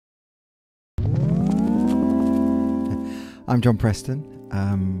I'm Jon Preston.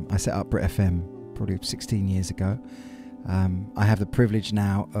 I set up BRIT FM probably 16 years ago. I have the privilege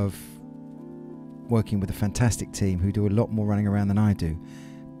now of working with a fantastic team who do a lot more running around than I do,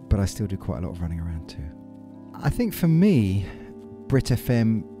 but I still do quite a lot of running around too. I think for me, BRIT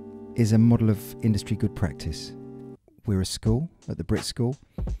FM is a model of industry good practice. We're a school at the BRIT School,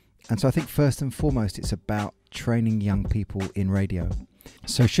 and so I think first and foremost it's about training young people in radio.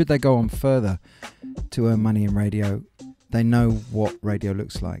 So should they go on further to earn money in radio, they know what radio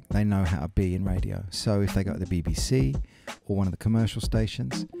looks like. They know how to be in radio. So if they go to the BBC or one of the commercial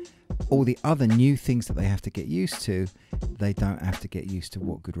stations, all the other new things that they have to get used to, they don't have to get used to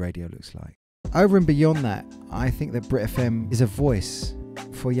what good radio looks like. Over and beyond that, I think that BRIT FM is a voice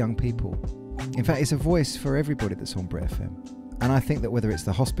for young people. In fact, it's a voice for everybody that's on BRIT FM. And I think that whether it's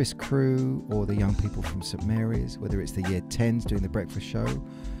the hospice crew or the young people from St Mary's, whether it's the year 10s doing the breakfast show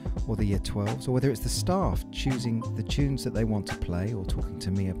or the year 12s, or whether it's the staff choosing the tunes that they want to play or talking to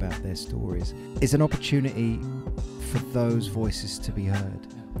me about their stories, is an opportunity for those voices to be heard.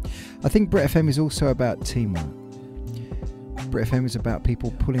 I think BRIT FM is also about teamwork. BRIT FM is about people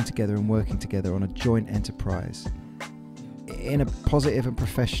pulling together and working together on a joint enterprise in a positive and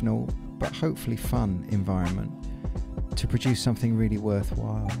professional, but hopefully fun environment, to produce something really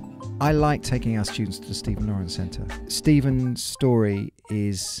worthwhile. I like taking our students to the Stephen Lawrence Centre. Stephen's story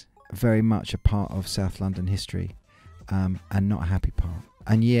is very much a part of South London history, and not a happy part.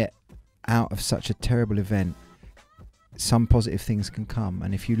 And yet, out of such a terrible event, some positive things can come.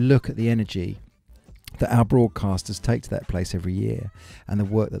 And if you look at the energy that our broadcasters take to that place every year and the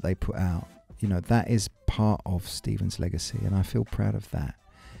work that they put out, you know, that is part of Stephen's legacy, and I feel proud of that.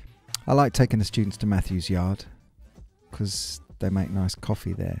 I like taking the students to Matthew's Yard because they make nice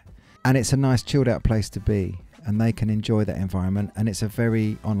coffee there, and it's a nice chilled out place to be, and they can enjoy that environment, and it's a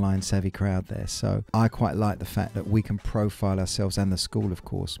very online savvy crowd there. So I quite like the fact that we can profile ourselves, and the school of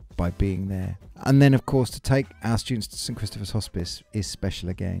course, by being there. And then of course to take our students to St Christopher's Hospice is special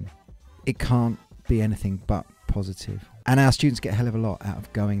again. It can't be anything but positive, and our students get a hell of a lot out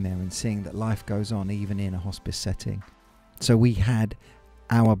of going there and seeing that life goes on even in a hospice setting. So we had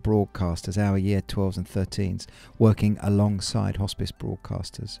our broadcasters, our year 12s and 13s, working alongside hospice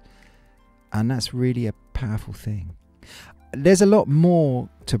broadcasters. And that's really a powerful thing. There's a lot more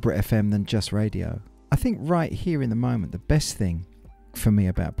to BRIT FM than just radio. I think right here in the moment, the best thing for me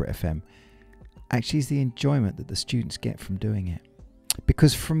about BRIT FM actually is the enjoyment that the students get from doing it.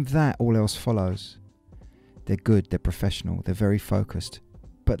 Because from that, all else follows. They're good, they're professional, they're very focused,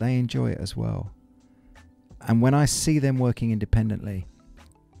 but they enjoy it as well. And when I see them working independently,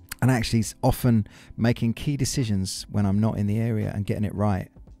 and actually often making key decisions when I'm not in the area and getting it right,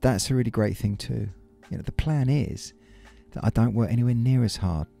 that's a really great thing too. You know, the plan is that I don't work anywhere near as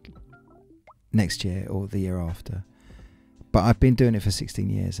hard next year or the year after. But I've been doing it for 16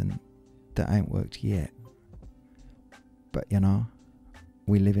 years and that ain't worked yet. But you know,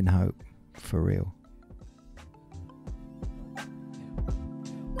 we live in hope, for real.